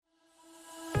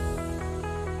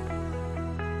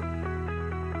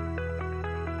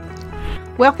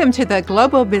Welcome to the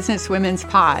Global Businesswomen's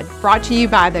Pod, brought to you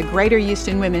by the Greater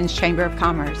Houston Women's Chamber of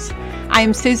Commerce. I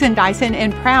am Susan Dyson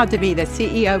and proud to be the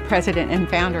CEO, President, and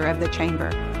founder of the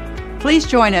Chamber. Please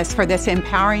join us for this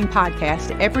empowering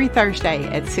podcast every Thursday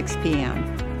at 6 p.m.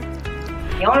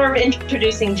 The honor of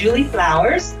introducing Julie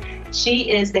Flowers. She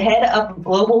is the head of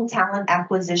global talent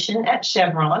acquisition at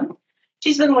Chevron.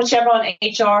 She's been with Chevron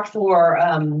HR for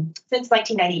since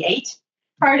 1998.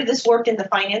 Prior to this, worked in the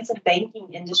finance and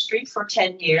banking industry for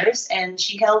 10 years, and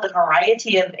she held a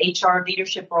variety of HR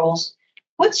leadership roles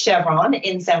with Chevron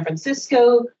in San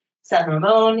Francisco, San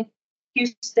Ramon,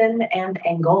 Houston, and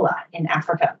Angola in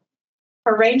Africa.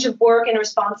 Her range of work and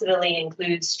responsibility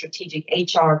includes strategic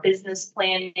HR business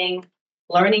planning,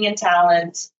 learning and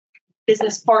talent,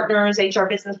 business partners, HR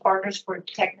business partners for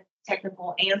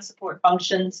technical and support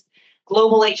functions,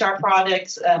 global HR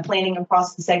products, planning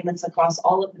across the segments across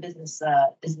all of the businesses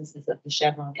of the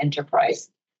Chevron enterprise.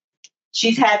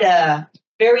 She's had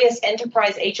various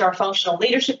enterprise HR functional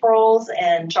leadership roles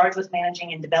and charged with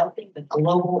managing and developing the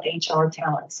global HR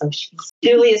talent. So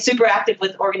Julie is super active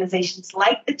with organizations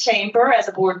like the Chamber as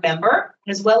a board member,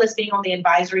 as well as being on the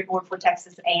advisory board for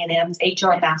Texas A&M's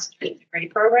HR Master's Degree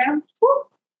Program.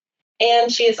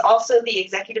 And she is also the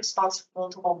executive sponsor for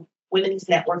multiple women's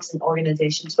networks and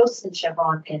organizations, both in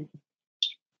Chevron and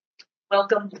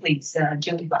welcome, please,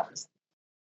 Julie Flowers.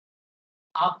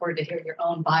 Awkward to hear your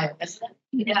own bio, isn't it?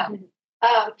 Yeah.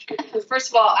 First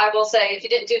of all, I will say, if you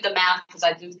didn't do the math, because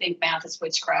I do think math is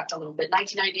witchcraft a little bit,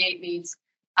 1998 means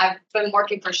I've been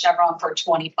working for Chevron for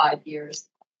 25 years.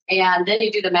 And then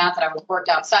you do the math that I worked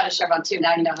outside of Chevron too.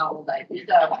 Now you know how old I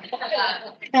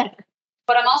am.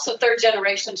 But I'm also third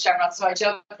generation Chevron, so I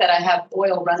joke that I have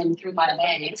oil running through my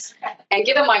veins. And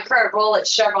given my current role at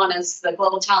Chevron as the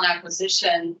Global Talent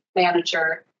Acquisition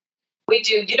Manager, we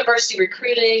do university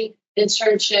recruiting,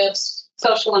 internships,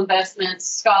 social investments,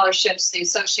 scholarships, the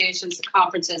associations, the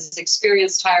conferences,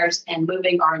 experience hires, and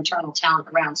moving our internal talent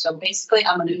around. So basically,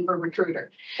 I'm an Uber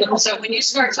recruiter. So when you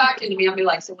start talking to me, I'll be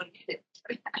like, so what do you do?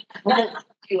 Do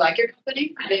you like your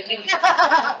company?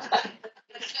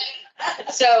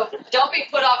 So don't be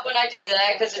put off when I do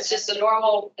that, because it's just a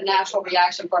normal, natural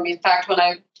reaction for me. In fact, when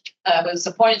I was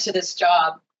appointed to this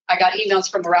job, I got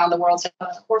emails from around the world saying,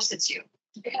 of course it's you.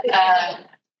 And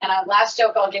last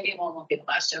joke I'll give you, well, it won't be the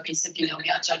last joke, if you know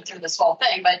me, I'll jump through this whole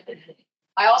thing. But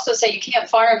I also say you can't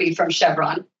fire me from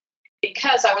Chevron,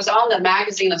 because I was on the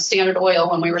magazine of Standard Oil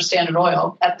when we were Standard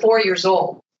Oil at 4 years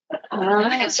old.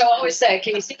 And so I always say,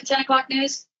 can you see the 10 o'clock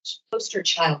news? Poster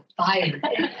child fired.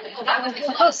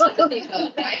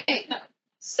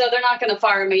 So they're not going to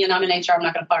fire me, and I'm in HR. I'm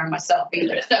not going to fire myself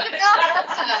either.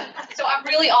 So I'm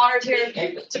really honored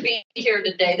to be here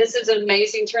today. This is an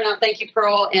amazing turnout. Thank you,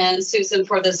 Pearl and Susan,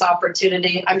 for this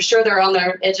opportunity. I'm sure they're on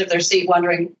the edge of their seat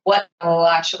wondering what I'll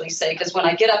actually say, because when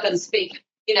I get up and speak,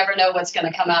 you never know what's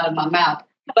going to come out of my mouth.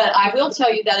 But I will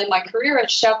tell you that in my career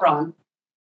at Chevron,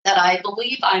 that I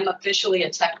believe I'm officially a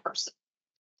tech person.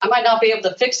 I might not be able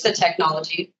to fix the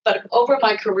technology, but over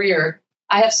my career,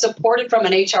 I have supported from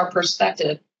an HR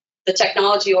perspective the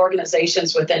technology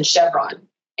organizations within Chevron.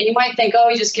 And you might think, oh,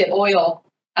 you just get oil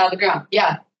out of the ground.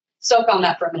 Yeah, soak on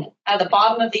that for a minute. At the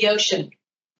bottom of the ocean.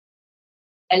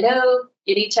 Hello,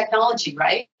 you need technology,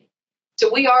 right?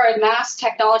 So we are a mass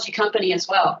technology company as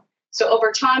well. So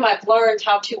over time, I've learned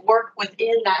how to work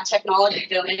within that technology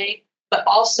domain, but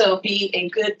also be a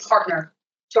good partner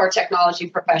to our technology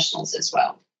professionals as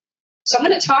well. So I'm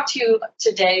going to talk to you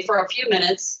today for a few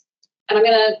minutes, and I'm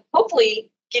going to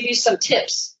hopefully give you some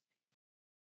tips.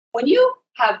 When you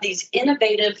have these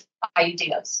innovative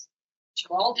ideas, which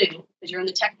you all do because you're in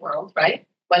the tech world, right?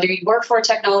 Whether you work for a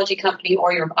technology company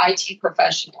or you're an IT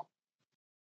professional,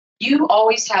 you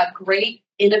always have great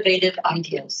innovative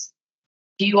ideas.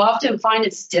 Do you often find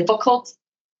it's difficult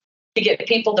to get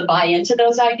people to buy into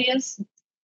those ideas?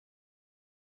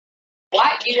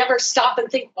 Why? You never stop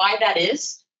and think why that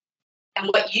is? And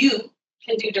what you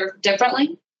can do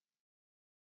differently.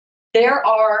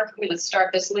 Let's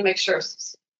start this. Let me make sure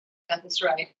I got this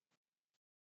right.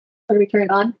 Are we turn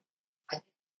it on?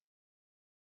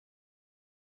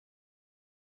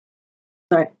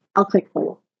 Sorry, I'll click for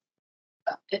you.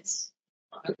 It's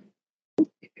on. You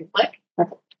can click.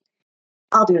 Perfect.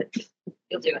 I'll do it.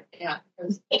 You'll do it. Yeah.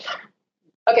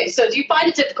 Okay, so do you find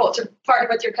it difficult to partner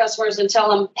with your customers and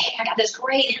tell them, hey, I got this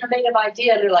great innovative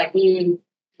idea? And they're like,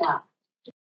 no.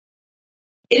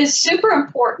 It is super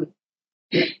important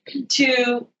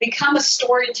to become a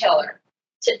storyteller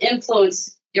to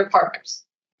influence your partners.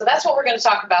 So that's what we're going to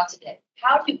talk about today.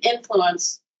 How do you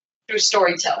influence through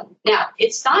storytelling? Now,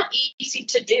 it's not easy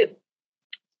to do.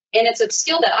 And it's a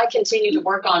skill that I continue to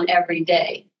work on every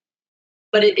day.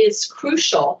 but it is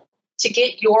crucial to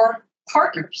get your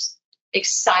partners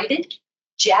excited,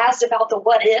 jazzed about the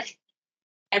what if,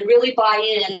 and really buy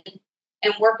in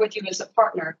and work with you as a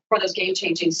partner for those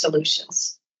game-changing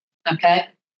solutions. Okay?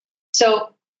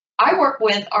 So I work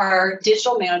with our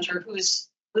digital manager, who's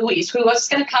Louise, who was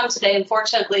going to come today.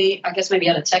 Unfortunately, I guess maybe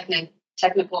had a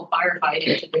technical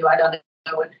firefighting to do. I don't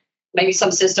know. Maybe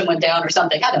some system went down or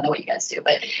something. I don't know what you guys do,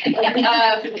 but he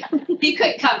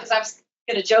couldn't come because I was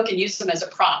going to joke and use him as a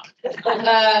prop.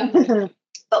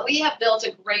 But we have built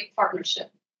a great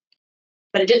partnership.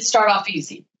 But it didn't start off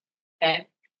easy. Okay.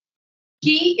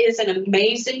 He is an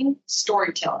amazing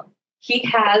storyteller. He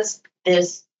has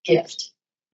this gift.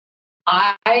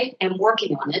 I am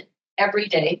working on it every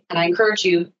day, and I encourage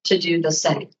you to do the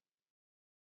same.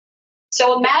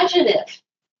 So imagine if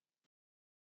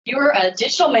you're a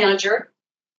digital manager,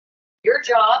 your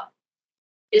job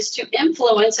is to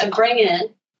influence and bring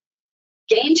in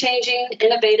game-changing,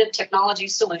 innovative technology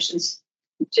solutions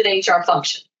to the HR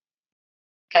function.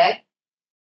 Okay?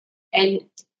 And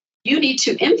you need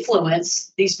to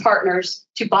influence these partners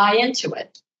to buy into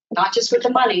it, not just with the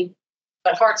money,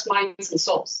 but hearts, minds, and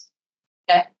souls.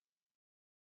 Okay?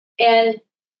 And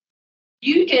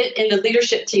you get in the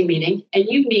leadership team meeting and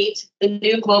you meet the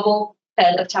new global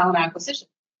head of talent acquisition.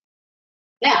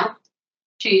 Now,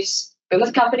 she's been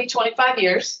with the company 25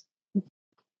 years.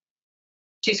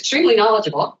 She's extremely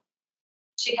knowledgeable.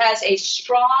 She has a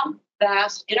strong,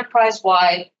 vast,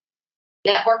 enterprise-wide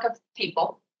network of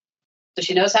people. So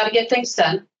she knows how to get things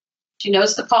done. She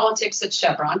knows the politics at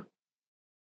Chevron.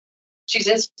 She's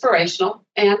inspirational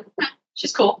and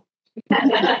she's cool.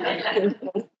 And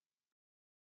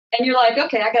you're like,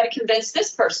 okay, I got to convince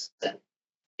this person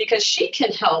because she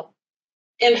can help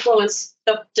influence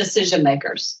the decision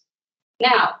makers.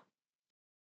 Now,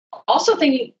 also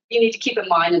thing you need to keep in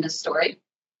mind in this story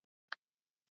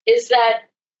is that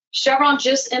Chevron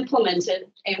just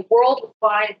implemented a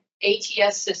worldwide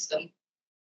ATS system,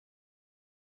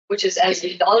 which is, as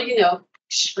all you know,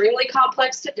 extremely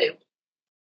complex to do,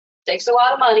 takes a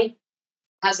lot of money,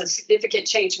 has a significant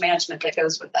change management that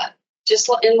goes with that. Just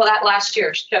in that last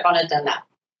year, Chevron had done that.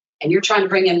 And you're trying to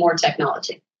bring in more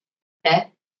technology.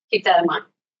 Okay? Keep that in mind.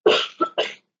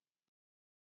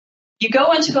 You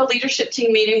go into a leadership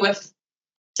team meeting with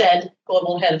said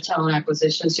global head of talent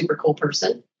acquisition, super cool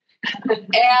person.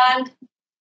 And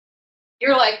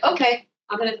you're like, okay,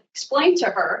 I'm going to explain to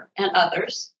her and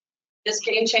others this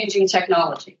game-changing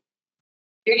technology.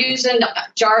 You're using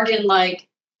jargon like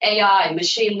AI,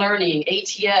 machine learning,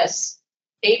 ATS,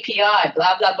 API,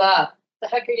 blah, blah, blah. The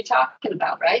heck are you talking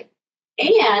about, right?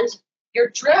 And you're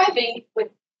driving with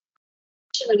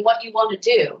what you want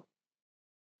to do.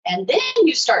 And then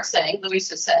you start saying,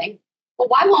 Louise is saying, well,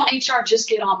 why won't HR just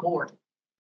get on board?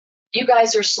 You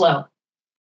guys are slow.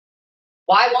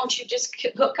 Why won't you just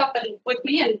hook up with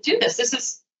me and do this?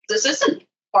 This isn't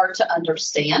hard to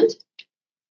understand.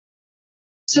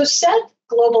 So said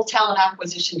global talent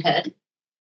acquisition head,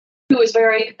 who is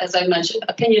very, as I mentioned,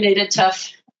 opinionated,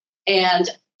 tough, and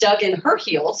dug in her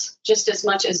heels just as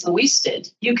much as Louise did.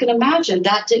 You can imagine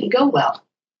that didn't go well.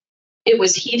 It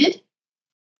was heated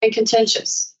and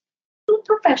contentious. In a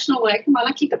professional way. Come on,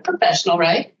 I keep it professional,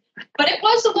 right? But it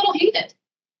was a little heated.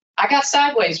 I got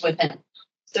sideways with him.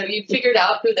 So you figured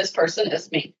out who this person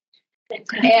is, me.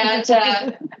 And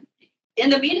in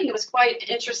the meeting, it was quite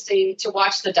interesting to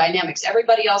watch the dynamics.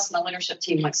 Everybody else in the leadership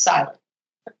team went silent.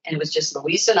 And it was just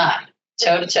Louise and I,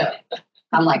 toe to toe.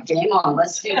 I'm like, game on,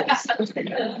 let's do this.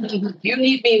 You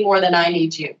need me more than I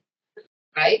need you,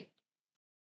 right?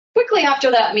 Quickly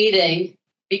after that meeting,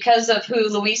 because of who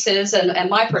Louise is and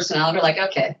my personality, we're like,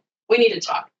 okay, we need to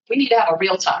talk. We need to have a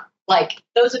real talk. Like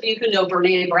those of you who know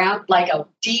Brene Brown, like a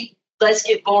deep, let's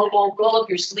get vulnerable, roll up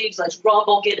your sleeves, let's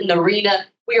rumble, get in the arena.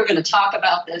 We are going to talk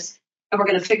about this, and we're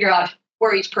going to figure out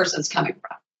where each person's coming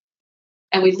from.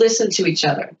 And we listened to each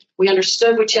other. We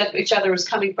understood which each other was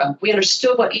coming from. We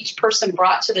understood what each person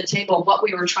brought to the table, what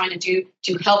we were trying to do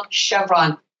to help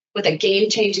Chevron with a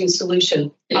game-changing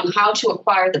solution on how to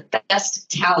acquire the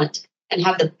best talent and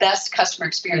have the best customer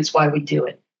experience while we do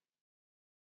it.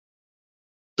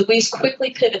 Louise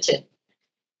quickly pivoted.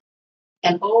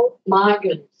 And oh my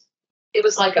goodness, it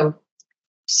was like a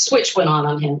switch went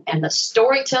on him. And the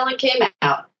storytelling came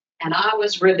out, and I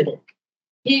was riveted.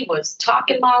 He was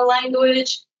talking my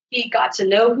language. He got to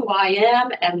know who I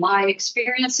am and my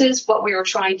experiences, what we were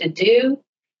trying to do.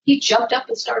 He jumped up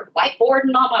and started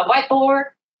whiteboarding on my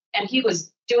whiteboard, and he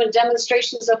was doing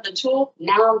demonstrations of the tool.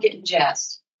 Now I'm getting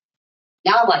jazzed.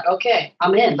 Now I'm like, okay,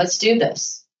 I'm in. Let's do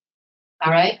this.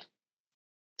 All right.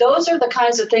 Those are the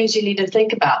kinds of things you need to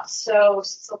think about. So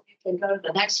can go to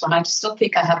the next one. I still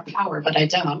think I have power, but I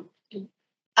don't.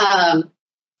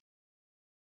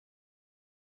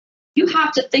 You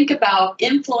have to think about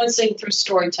influencing through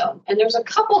storytelling. And there's a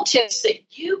couple tips that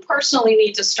you personally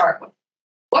need to start with.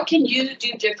 What can you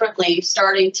do differently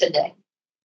starting today?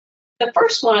 The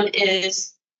first one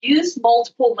is use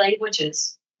multiple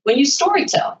languages when you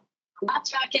storytell. I'm not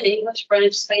talking English,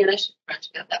 French, Spanish.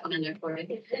 French, got that one in there for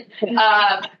you.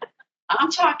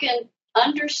 I'm talking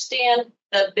understand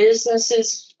the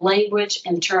business's language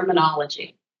and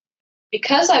terminology.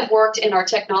 Because I've worked in our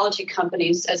technology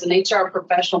companies as an HR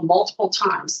professional multiple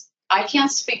times, I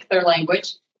can't speak their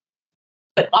language,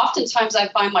 but oftentimes I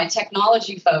find my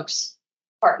technology folks,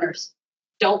 partners,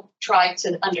 don't try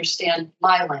to understand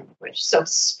my language. So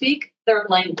speak their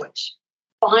language,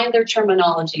 find their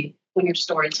terminology when you're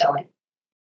storytelling.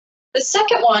 The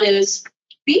second one is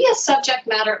be a subject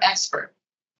matter expert.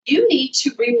 You need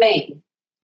to remain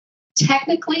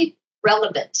technically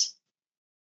relevant.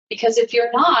 Because if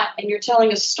you're not, and you're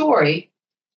telling a story,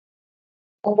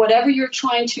 or whatever you're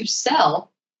trying to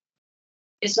sell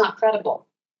is not credible,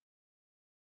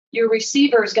 your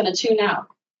receiver is going to tune out.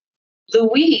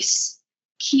 Luis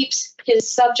keeps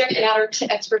his subject matter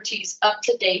expertise up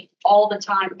to date all the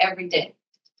time, every day.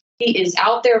 He is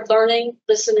out there learning,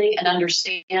 listening, and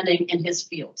understanding in his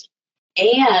field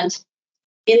and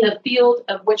in the field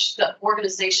of which the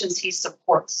organizations he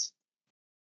supports.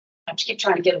 I keep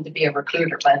trying to get him to be a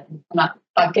recruiter, but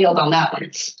I failed on that one.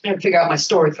 I have to figure out my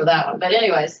story for that one. But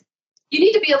anyways, you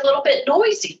need to be a little bit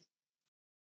noisy.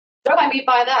 What do I mean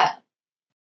by that?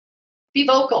 Be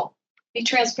vocal, be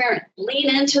transparent,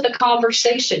 lean into the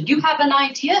conversation. You have an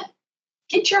idea,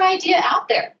 get your idea out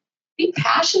there. Be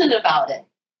passionate about it.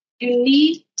 You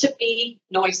need to be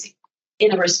noisy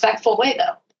in a respectful way,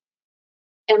 though.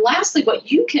 And lastly,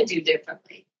 what you can do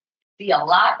differently, be a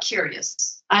lot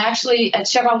curious. I actually, at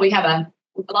Chevron, we have a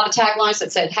lot of taglines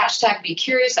that said hashtag be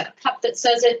curious, and a cup that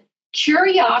says it.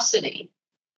 Curiosity,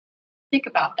 think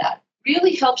about that,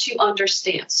 really helps you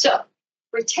understand. So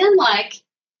pretend like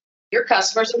your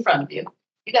customer's in front of you.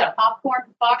 You got a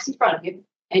popcorn box in front of you,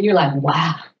 and you're like,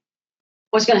 wow,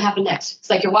 what's going to happen next? It's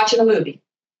like you're watching a movie.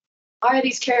 Why are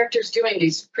these characters doing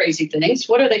these crazy things?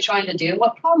 What are they trying to do?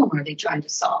 What problem are they trying to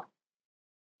solve?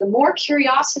 The more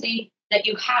curiosity that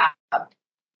you have,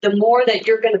 the more that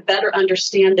you're going to better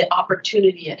understand the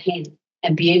opportunity at hand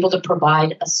and be able to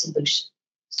provide a solution.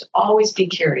 So always be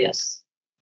curious.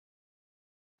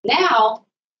 Now,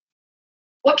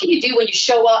 what can you do when you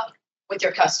show up with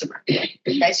your customer?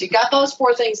 Okay, so you got those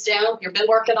 4 things down. You've been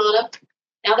working on them.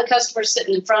 Now the customer's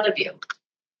sitting in front of you.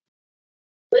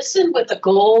 Listen with the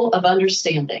goal of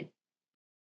understanding.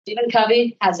 Stephen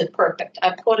Covey has it perfect.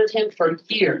 I've quoted him for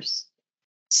years.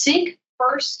 Seek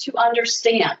first to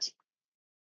understand,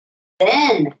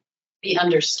 then be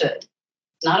understood.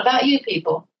 It's not about you,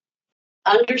 people.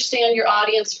 Understand your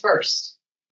audience first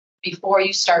before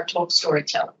you start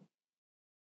storytelling.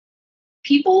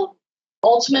 People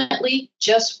ultimately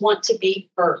just want to be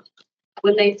heard.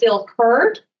 When they feel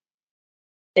heard,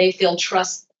 they feel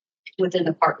trust within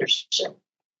the partnership.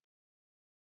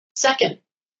 Second,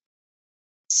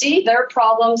 see their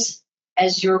problems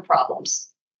as your problems.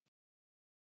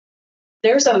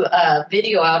 There's a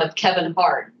video out of Kevin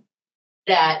Hart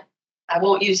that I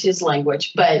won't use his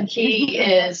language, but he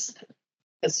is,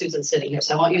 because Susan's sitting here,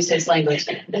 so I won't use his language.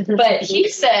 But he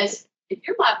says, if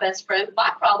you're my best friend,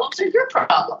 my problems are your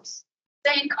problems.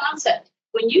 Same concept.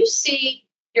 When you see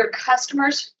your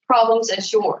customers' problems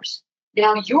as yours,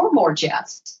 now you're more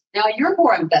jazzed. Now you're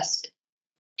more invested.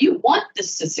 You want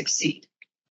this to succeed.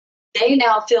 They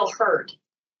now feel heard,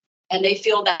 and they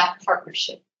feel that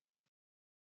partnership.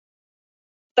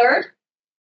 Third,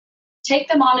 take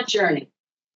them on a journey.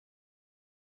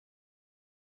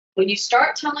 When you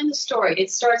start telling the story,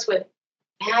 it starts with,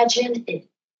 imagine it.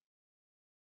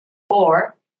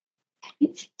 Or, have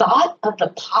you thought of the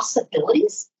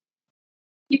possibilities?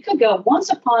 You could go once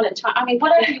upon a time,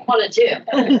 whatever you want to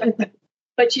do.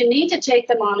 But you need to take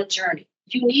them on a journey.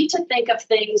 You need to think of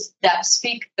things that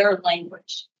speak their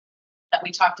language that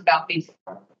we talked about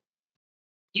before.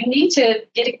 You need to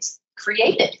get it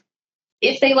created.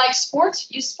 If they like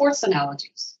sports, use sports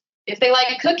analogies. If they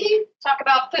like cooking, talk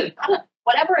about food.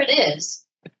 Whatever it is,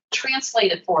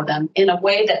 translate it for them in a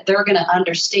way that they're going to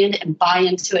understand it and buy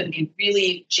into it and be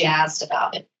really jazzed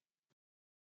about it.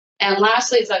 And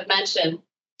lastly, as I've mentioned,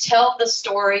 tell the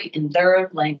story in their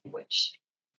language.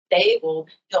 They will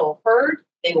feel heard.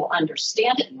 They will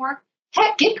understand it more.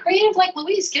 Heck, get creative like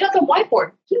Luis. Get up and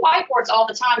whiteboard. He whiteboards all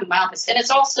the time in my office. And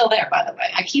it's all still there, by the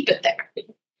way. I keep it there.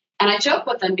 And I joke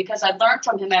with him because I learn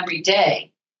from him every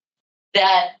day.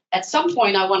 that at some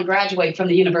point I want to graduate from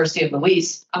the University of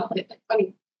Louise. I want a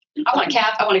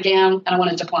cap, I want a gown, and I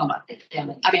want a diploma. Damn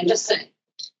it. I mean, just saying.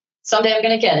 Someday I'm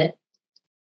going to get it.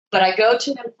 But I go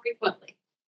to him frequently.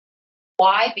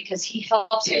 Why? Because he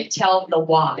helps me tell the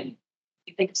why.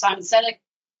 You think of Simon Sinek,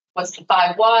 what's the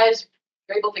 5 whys?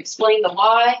 You're able to explain the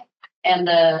why and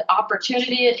the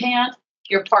opportunity at hand.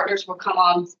 Your partners will come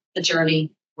on the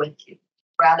journey with you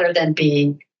rather than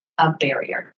being a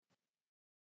barrier.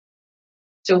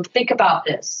 So think about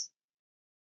this.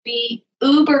 Be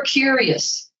uber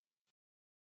curious.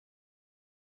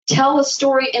 Tell a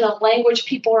story in a language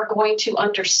people are going to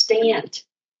understand.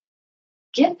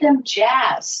 Get them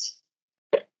jazzed.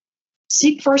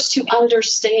 Seek first to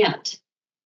understand.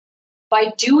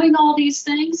 By doing all these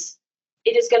things,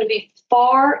 it is going to be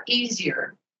far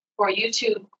easier for you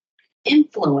to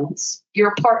influence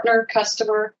your partner,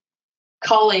 customer,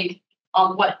 colleague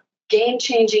on what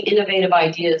game-changing, innovative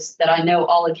ideas that I know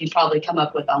all of you probably come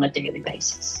up with on a daily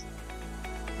basis.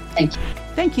 Thank you.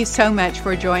 Thank you so much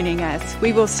for joining us.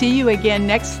 We will see you again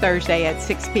next Thursday at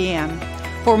 6 p.m.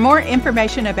 For more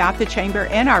information about the Chamber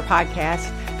and our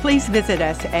podcast, please visit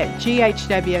us at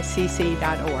GHWCC.org.